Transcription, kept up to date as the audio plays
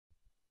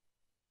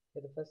For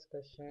the first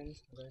question,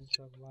 I'm going to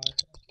talk about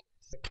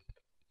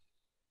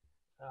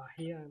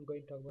here. I'm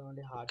going to talk about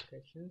only hard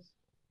questions,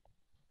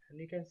 and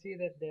you can see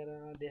that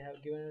they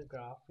have given a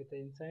graph with the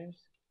enzymes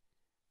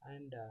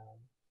and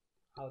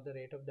how the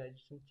rate of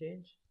digestion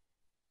change,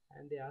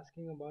 and they're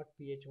asking about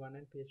pH 1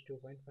 and pH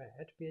 2.5.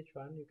 At pH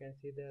 1, you can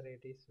see the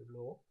rate is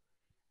low,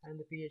 and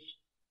the pH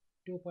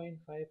 2.5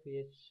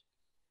 pH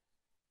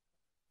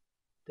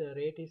the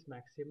rate is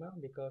maximum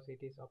because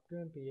it is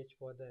optimum pH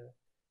for the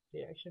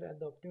reaction. At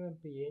the optimum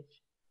pH,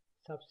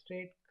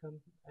 substrate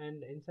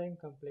and enzyme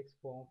complex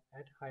form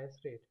at highest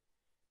rate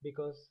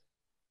because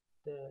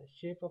the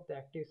shape of the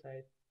active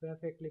site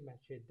perfectly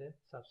matches the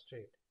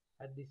substrate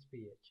at this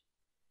pH.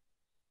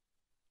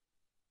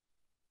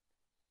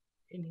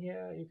 In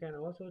here, you can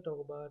also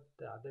talk about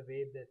the other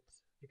way that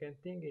you can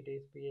think it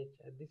is pH.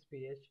 At this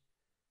pH,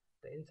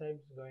 the enzyme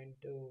is going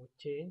to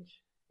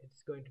change,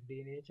 it's going to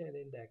denature, and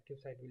then the active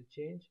site will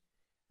change.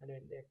 And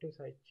when the active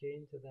site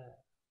change,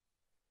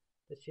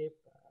 the shape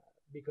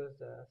because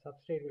the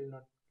substrate will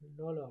not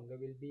no longer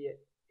will be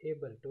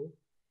able to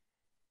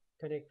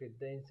connect with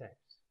the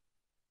enzymes.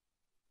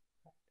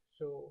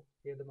 So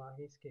here the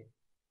Mahi scheme.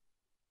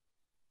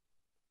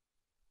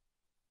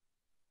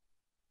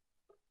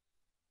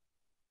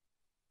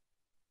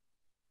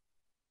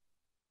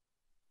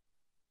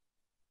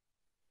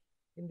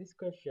 In this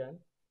question,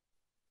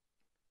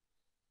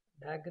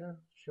 diagram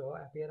show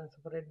appearance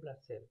of a red blood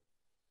cell.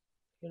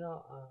 You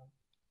know,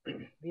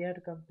 we have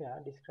to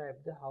describe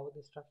how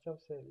the structure of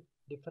cell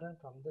different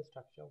from the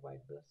structure of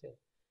white blood cell.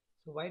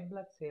 So white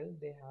blood cell,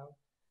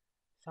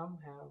 some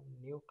have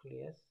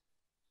nucleus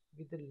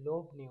with the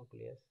lobe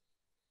nucleus.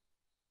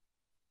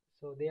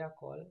 So they are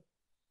called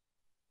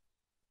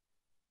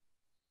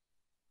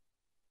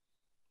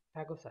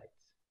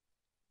phagocytes.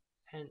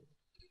 And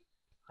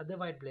other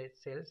white blood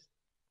cells,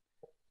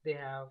 they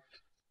have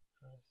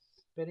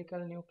spherical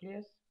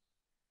nucleus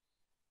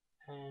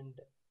and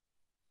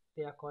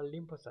they are called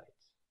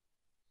lymphocytes.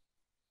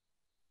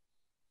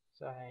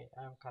 So I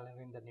am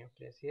coloring the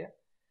nucleus here.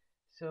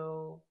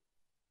 So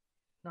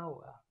now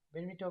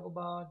when we talk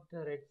about the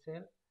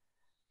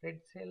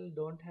red cell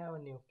don't have a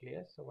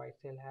nucleus, so white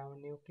cell have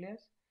a nucleus,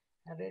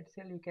 and red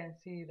cell you can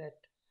see that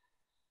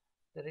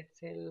the red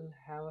cell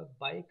have a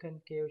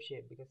biconcave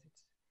shape because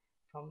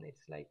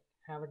it's like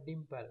have a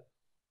dimple,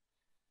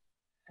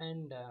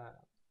 and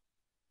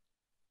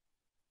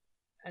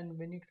and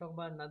when you talk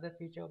about another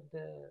feature of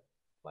the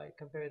white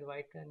compared with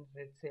white and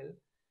red cell,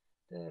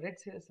 the red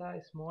cells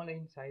are small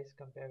in size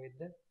compared with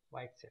the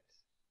white cells.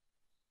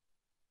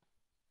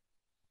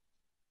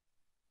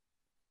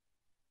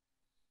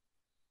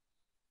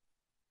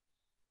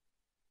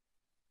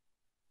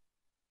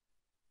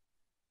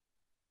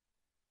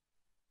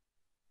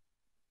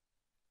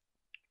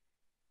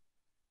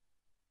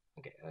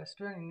 Okay,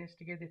 student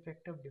investigate the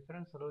effect of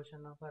different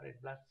solution of a red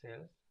blood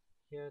cells.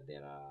 Here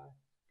there are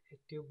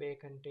tube A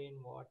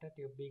contain water,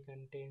 tube B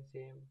contains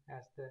same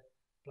as the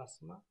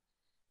plasma,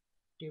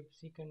 tube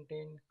C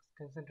contain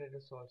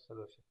concentrated salt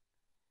solution.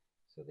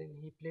 So then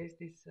he placed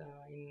this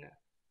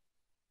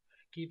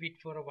keep it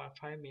for about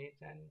 5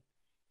 minutes and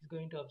is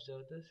going to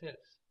observe the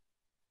cells.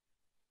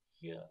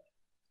 Here,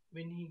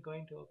 when he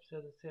going to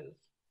observe the cells,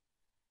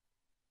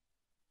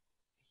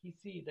 he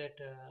see that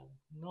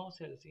no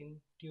cells in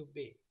tube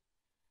A.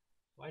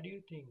 Why do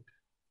you think?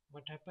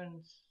 What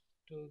happens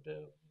to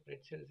the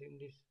red cells in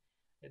this?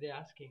 They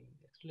are asking,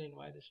 explain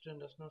why the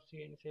student does not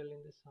see any cell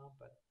in the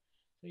sample.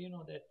 So you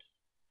know that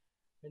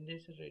when there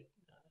is a red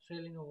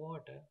cell in a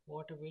water,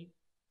 water will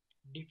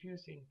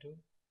diffuse into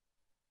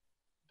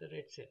the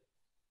red cell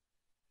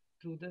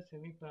through the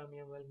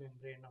semi-permeable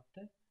membrane of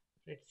the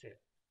red cell.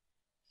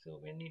 So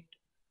when it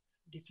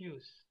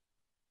diffuse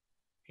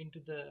into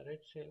the red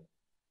cell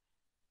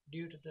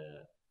due to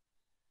the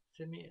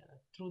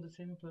through the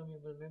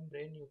semi-permeable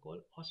membrane, you call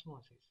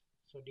osmosis.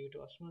 So due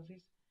to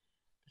osmosis,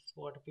 this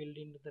water filled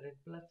into the red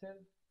blood cell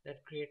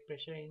that create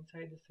pressure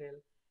inside the cell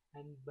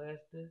and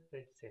burst the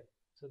red cell.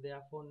 So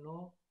therefore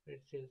no red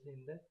cells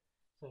in the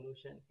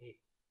solution A.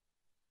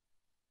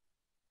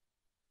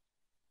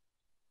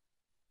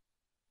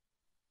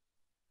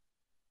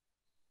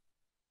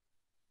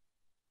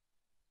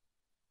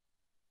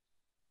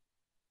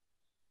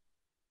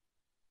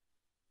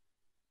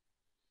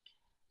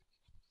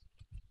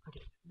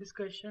 Okay, this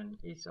question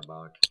is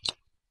about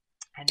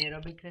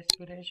anaerobic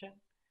respiration.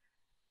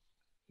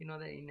 You know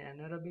that in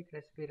anaerobic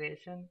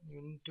respiration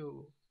you need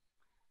to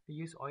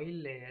use oil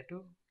layer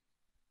to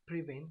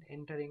prevent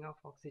entering of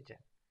oxygen.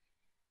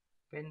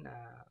 When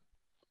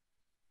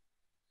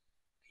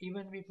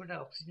even we put an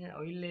oxygen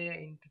oil layer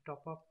into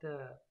top of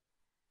the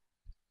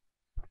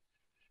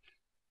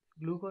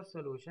glucose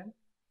solution,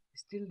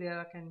 still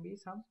there can be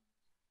some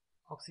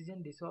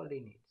oxygen dissolved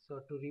in it.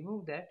 So to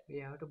remove that, we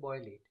have to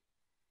boil it.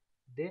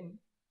 Then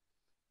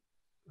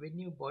when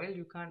you boil,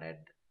 you can't add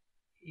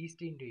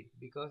yeast into it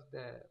because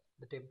the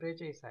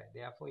temperature is high.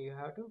 Therefore, you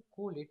have to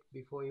cool it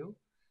before you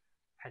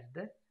add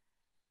the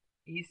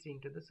yeast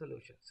into the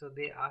solution. So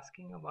they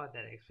asking about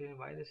that. Explain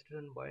why the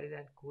student boils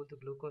and cool the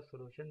glucose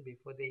solution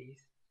before the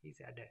yeast is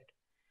added.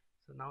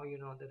 So now you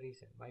know the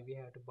reason why we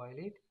have to boil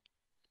it,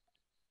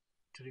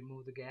 to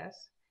remove the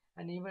gas.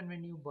 And even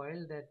when you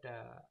boil that,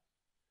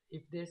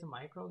 if there's a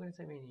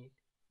microorganism in it,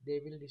 they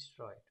will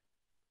destroy it,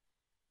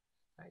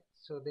 right?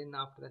 So then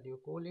after that you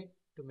cool it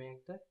to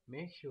make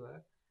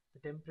sure the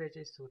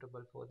temperature is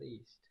suitable for the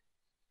yeast.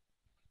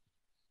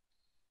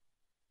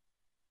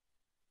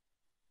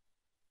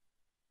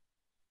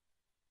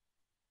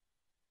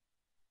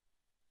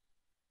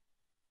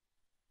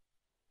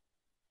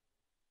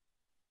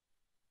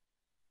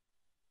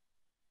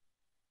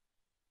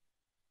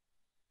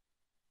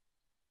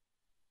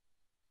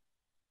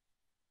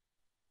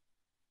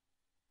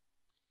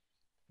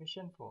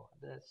 Question 4.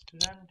 The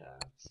student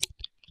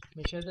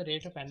measures the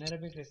rate of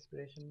anaerobic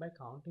respiration by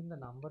counting the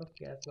number of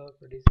gas bubbles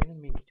produced in a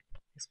minute.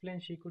 Explain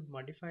she could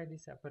modify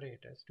this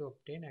apparatus to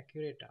obtain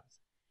accurate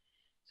answer.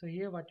 So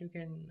here what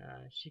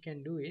she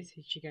can do is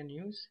she can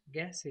use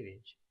gas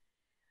syringe.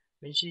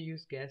 When she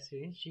uses gas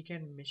syringe, she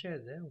can measure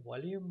the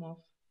volume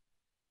of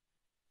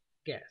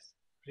gas.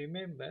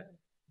 Remember,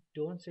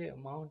 don't say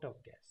amount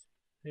of gas.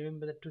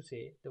 Remember to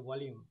say the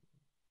volume,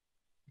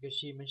 because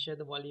she measured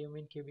the volume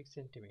in cubic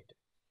centimeter.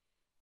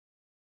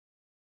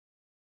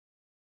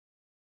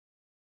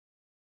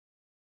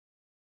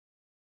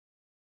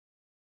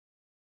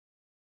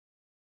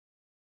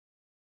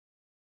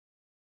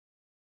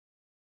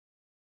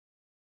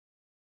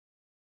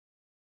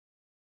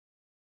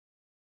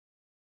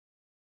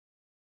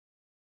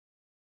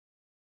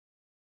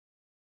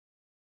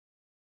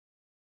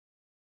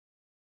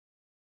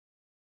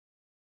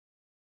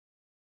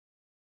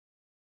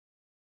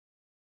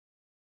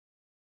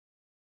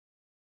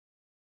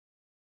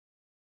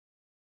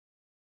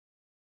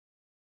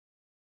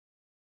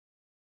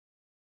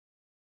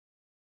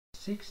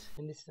 Six,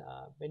 in this,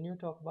 when you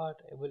talk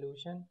about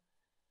evolution,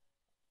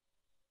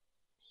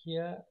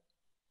 here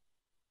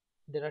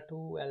there are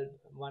two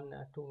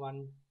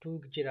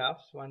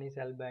giraffes. One is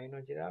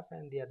albino giraffe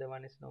and the other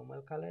one is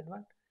normal colored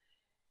one.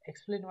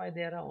 Explain why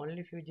there are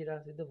only few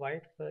giraffes with the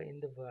white fur in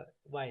the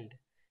wild.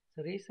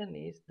 The reason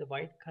is the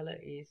white color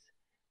is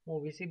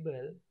more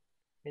visible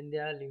when they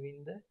are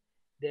living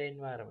their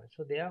environment.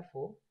 So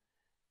therefore,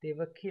 they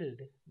were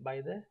killed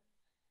by the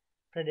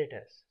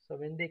predators. So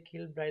when they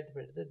killed by the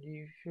predator,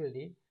 they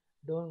usually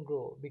don't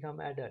grow, become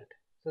adult.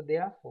 So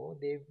therefore,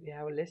 they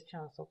have less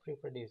chance of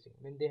reproducing.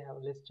 When they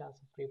have less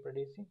chance of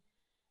reproducing,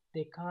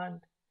 they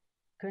can't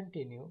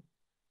continue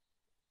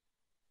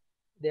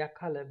their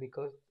color,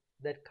 because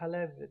that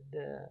color,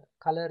 the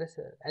color is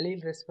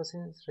allele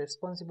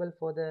responsible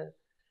for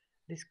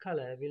this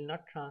color will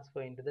not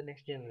transfer into the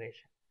next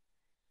generation.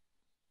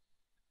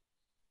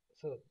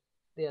 So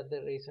they are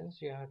the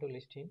reasons you have to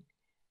list in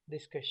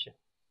this question.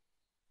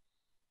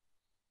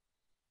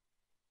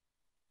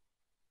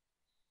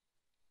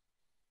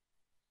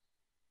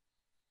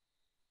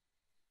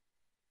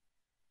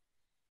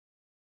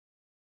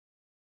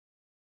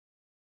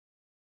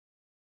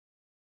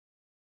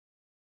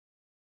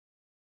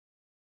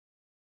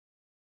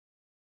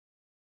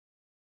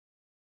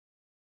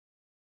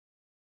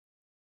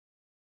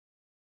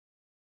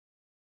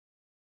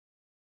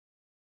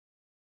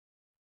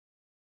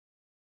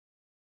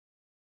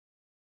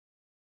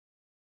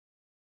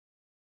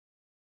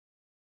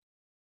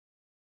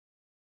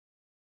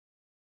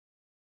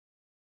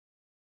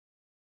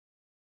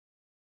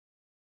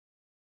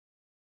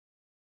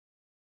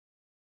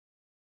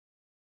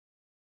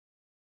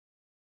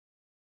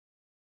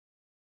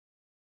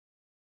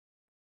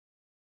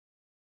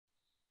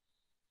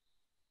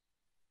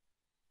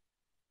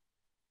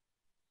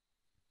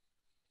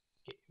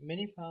 Okay.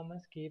 Many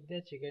farmers keep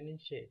their chicken in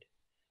shade.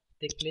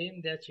 They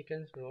claim their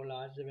chickens grow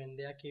larger when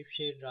they are kept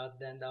shade rather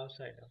than the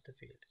outside of the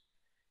field.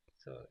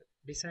 So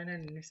design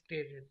and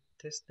investigate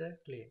test the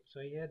claim.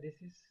 So here this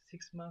is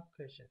 6 mark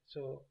question.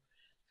 So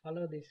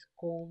follow this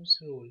Combs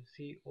rule,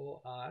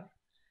 COR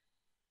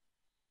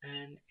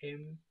and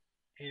M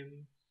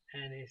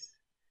and S.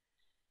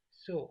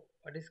 So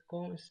what is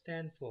Combs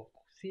stand for?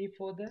 C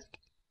for the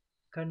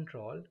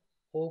control,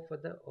 O for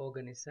the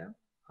organism,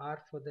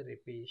 R for the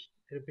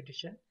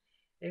repetition,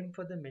 M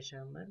for the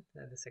measurement,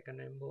 and the second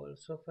M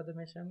also for the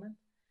measurement,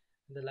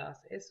 and the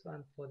last S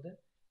one for the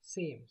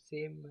same.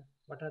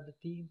 What are the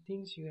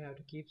things you have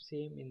to keep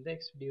same in the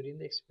during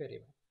the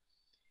experiment?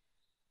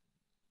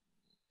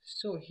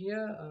 So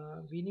here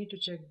we need to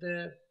check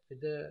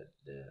whether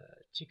the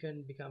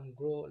chicken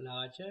grow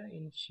larger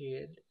in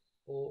shade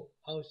or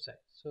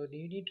outside. So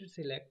you need to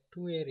select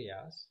two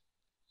areas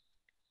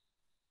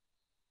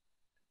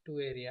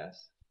with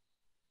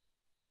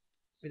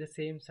the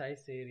same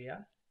size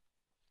area.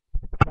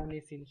 One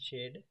is in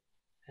shade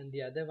and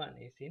the other one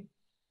is in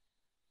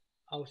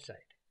outside.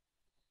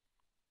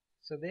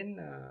 So then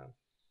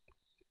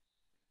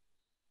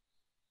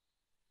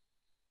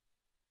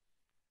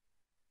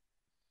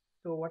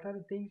so what are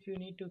the things you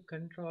need to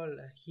control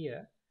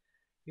here?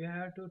 You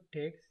have to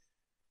take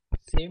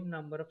same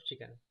number of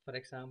chicken. For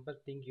example,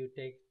 think you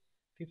take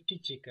 50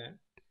 chicken,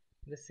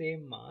 the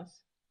same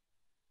mass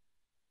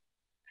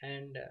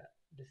and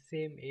the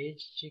same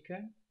age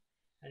chicken,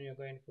 and you're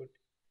going to put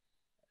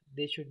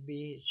they should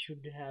be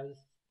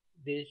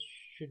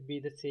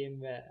the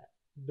same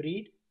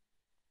breed.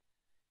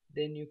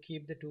 Then you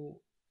keep the two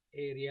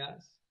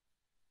areas,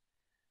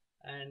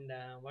 and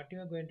what you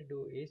are going to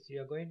do is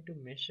you are going to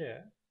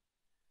measure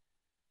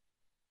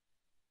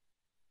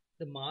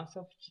the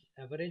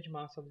average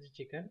mass of the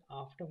chicken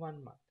after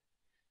 1 month.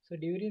 So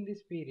during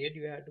this period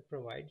you have to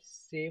provide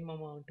same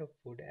amount of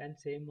food and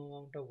same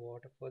amount of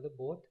water for the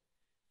both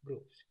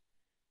groups,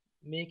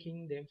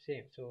 making them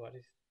same. So what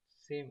is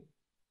same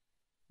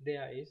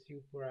there is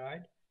you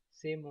provide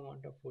same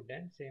amount of food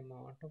and same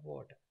amount of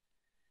water.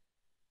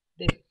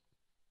 Then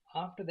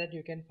after that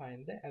you can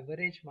find the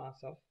average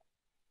mass of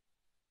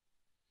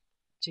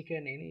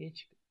chicken in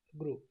each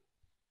group.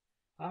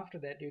 After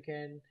that you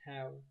can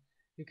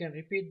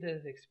repeat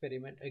this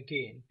experiment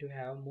again to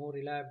have more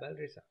reliable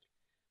result.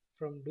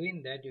 From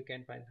doing that you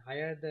can find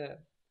higher the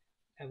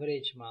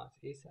average mass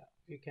is,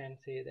 you can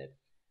say that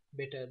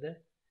better the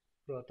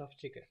growth of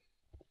chicken.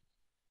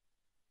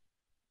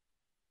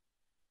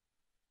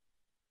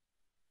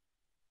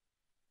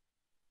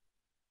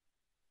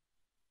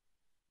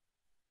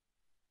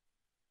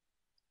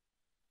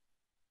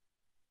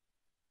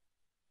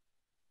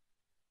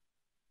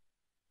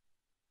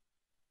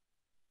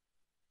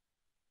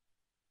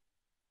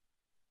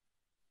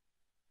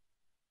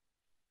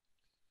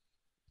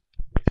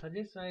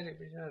 Suggests high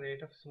reproduction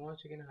rate of small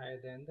chicken higher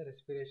than the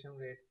respiration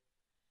rate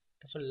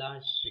of a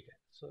large chicken.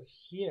 So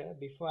here,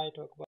 before I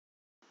talk about,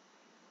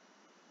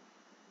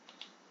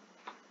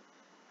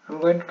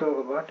 I'm going to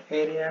talk about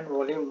area and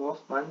volume of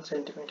 1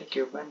 centimeter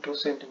cube and 2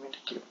 centimeter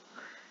cube.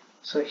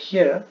 So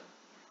here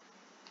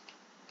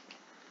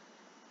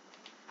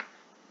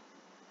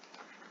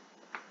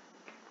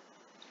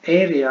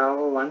area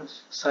of one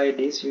side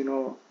is,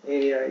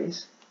 area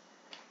is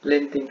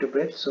length into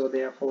breadth, so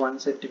therefore 1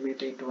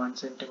 centimeter into 1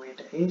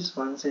 centimeter is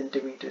 1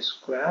 centimeter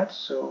squared.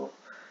 So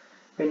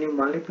when you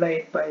multiply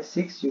it by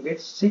 6 you get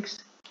 6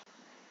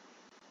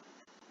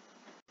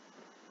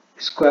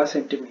 square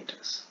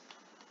centimeters.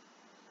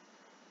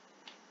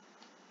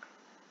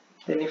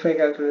 Then if I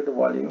calculate the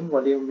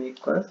volume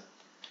equals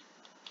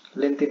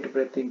length into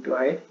breadth into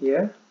height,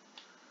 here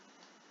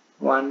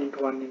 1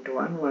 into 1 into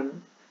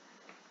 1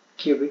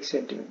 cubic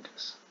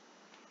centimeters,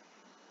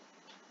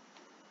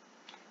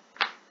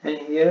 and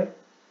here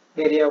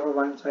area of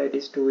one side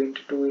is 2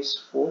 into 2 is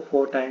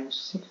 4 times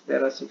 6,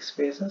 there are 6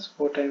 spaces,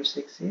 4 times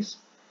 6 is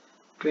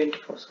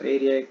 24, so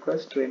area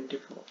equals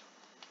 24,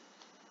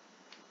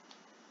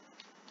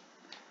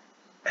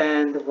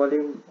 and the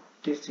volume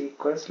this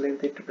equals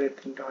length into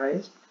breadth into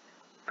height,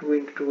 2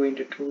 into 2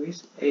 into 2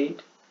 is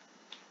 8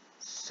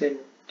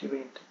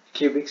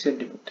 cubic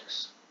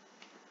centimeters.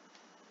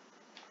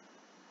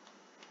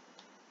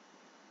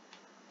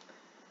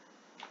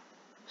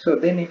 So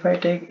then if I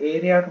take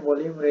area to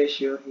volume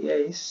ratio, here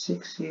is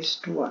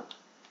 6:1.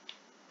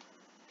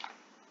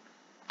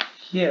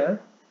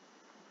 Here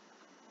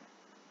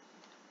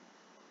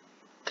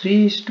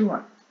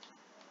 3:1.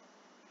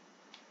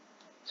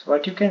 So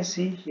what you can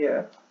see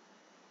here,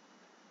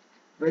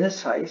 when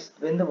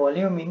the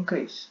volume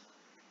increase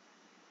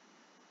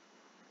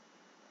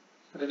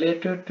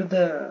related to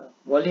the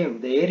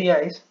volume, the area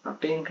is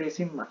not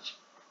increasing much.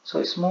 So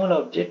a small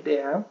object,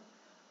 they have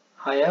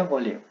higher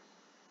volume.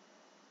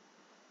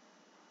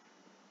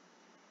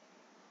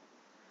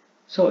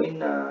 So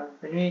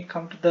when we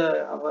come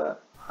to our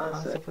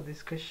answer for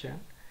this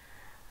question,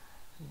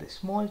 the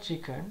small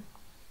chicken,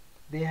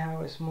 they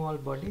have a small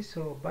body,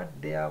 so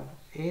but their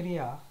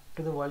area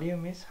to the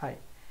volume is high,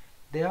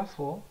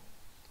 therefore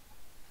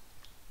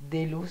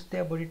they lose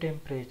their body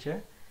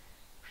temperature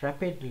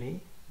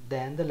rapidly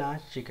than the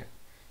large chicken.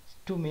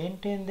 To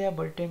maintain their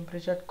body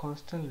temperature at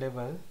constant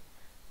level,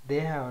 they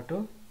have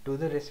to do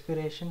the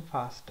respiration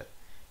faster.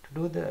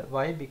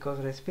 Why? Because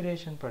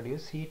respiration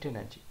produces heat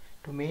energy.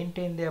 To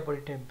maintain their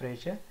body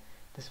temperature,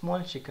 the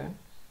small chicken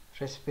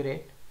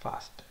respirate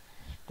faster.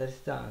 That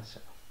is the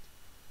answer.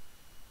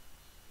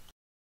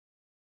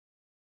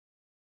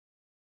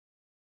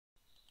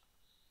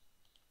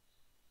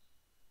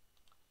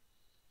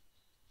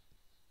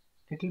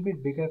 Little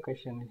bit bigger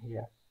question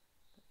here.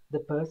 The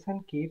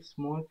person keeps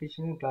small fish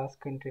in a glass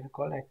container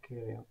called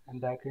aquarium,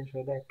 and I can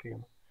show the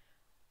aquarium.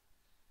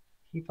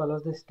 He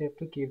follows the step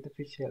to keep the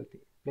fish healthy.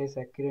 Place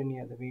aquarium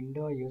near the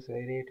window, use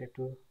aerator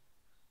to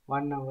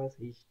 1 hour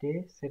each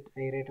day, set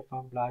aerator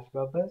pump large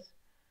bubbles,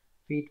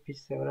 feed fish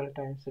several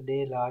times a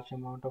day, large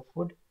amount of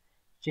food,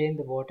 change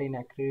the water in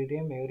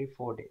aquarium every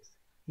 4 days.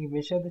 He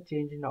measured the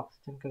change in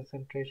oxygen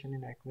concentration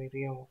in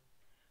aquarium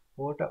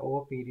water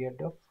over a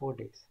period of 4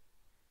 days.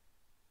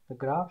 The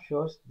graph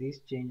shows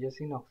these changes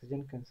in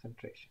oxygen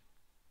concentration.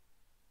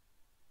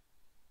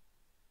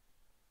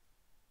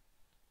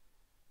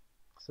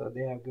 So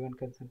they have given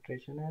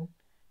concentration and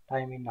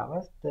time in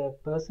hours. The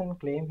person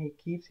claim he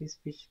keeps his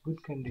fish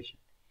good condition.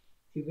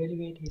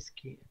 Evaluate his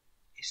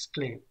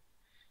claim.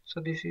 So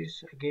this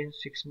is again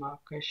 6-mark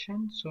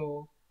question.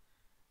 So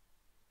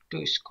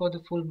to score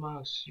the full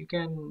marks, you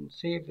can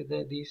say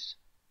whether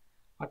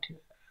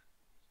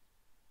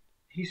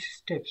his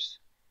steps,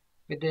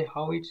 whether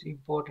how it's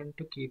important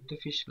to keep the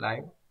fish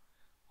live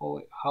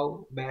or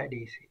how bad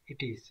it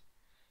is.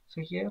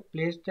 So here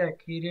place the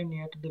aquarium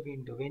near to the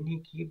window. When he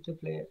keeps the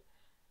player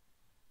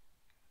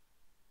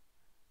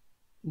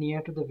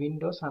near to the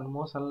windows and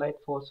more sunlight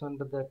falls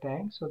onto the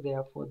tank, so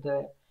therefore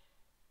the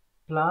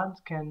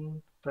plants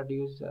can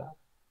produce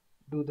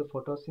do the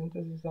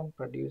photosynthesis and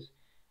produce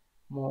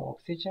more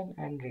oxygen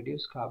and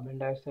reduce carbon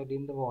dioxide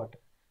in the water.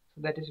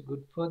 So that is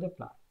good for the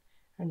plant.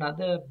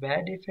 Another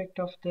bad effect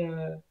of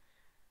the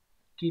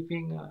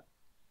keeping a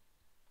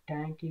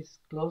tank is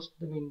close to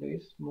the window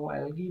is more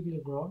algae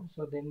will grow.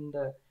 So then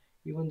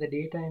even the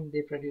daytime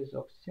they produce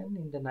oxygen,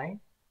 in the night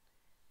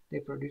they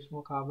produce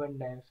more carbon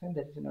dioxide.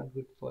 That is not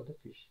good for the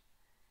fish.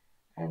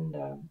 And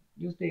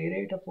use the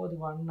aerator for the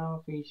 1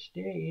 hour for each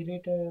day.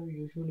 Aerator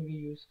usually we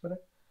use for a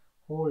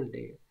whole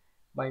day.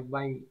 By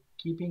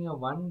keeping a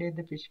 1 day,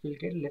 the fish will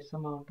get less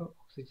amount of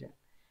oxygen.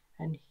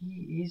 And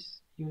he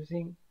is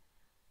using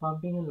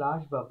pumping a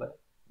large bubble.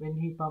 When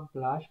he pump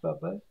large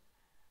bubbles,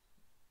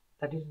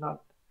 that is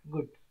not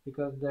good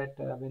because that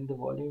when the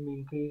volume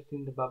increase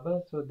in the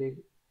bubble, so they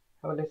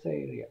have a lesser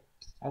area,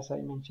 as I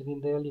mentioned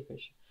in the early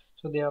question.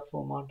 So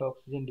therefore amount of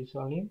oxygen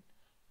dissolving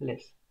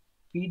less.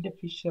 Feed the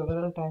fish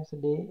several times a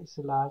day is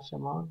a large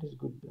amount is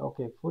good.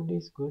 Okay, food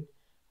is good.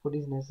 Food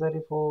is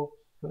necessary for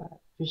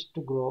fish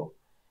to grow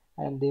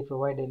and they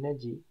provide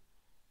energy.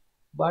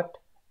 But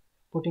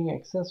putting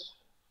excess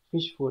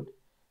fish food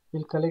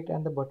will collect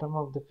at the bottom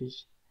of the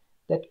fish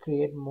that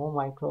create more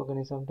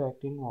microorganisms to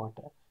act in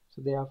water.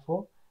 So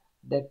therefore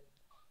that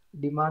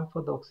demand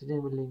for the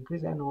oxygen will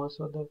increase and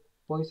also the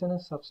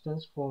poisonous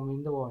substance form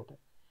in the water.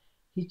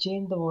 He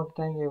changed the water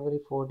tank every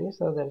 4 days,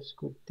 so that's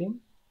good thing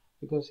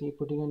because he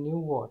putting a new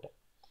water.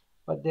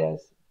 But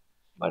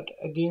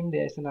again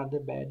there's another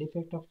bad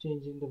effect of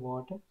changing the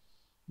water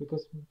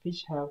because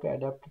fish have to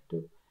adapt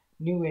to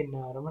new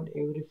environment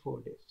every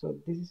 4 days. So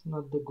this is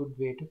not the good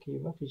way to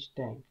keep a fish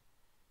tank.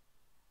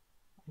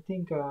 I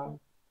think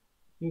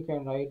you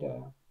can write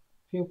a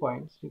few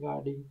points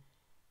regarding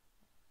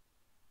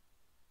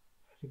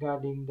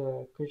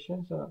the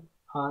questions or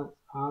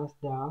ask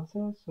the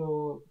answer.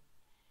 So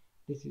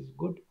this is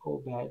good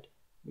or bad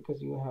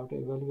because you have to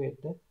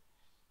evaluate the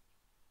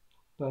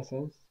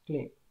person's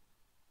claim.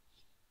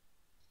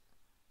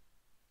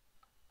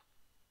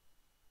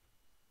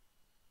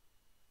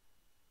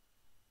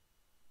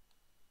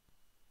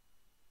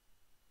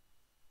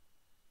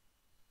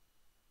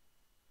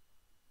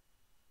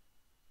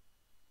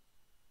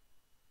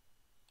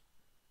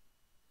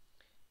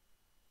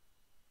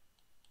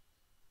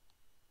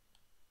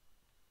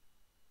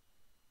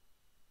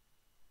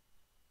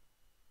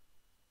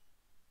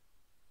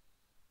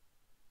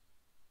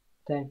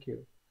 Thank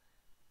you.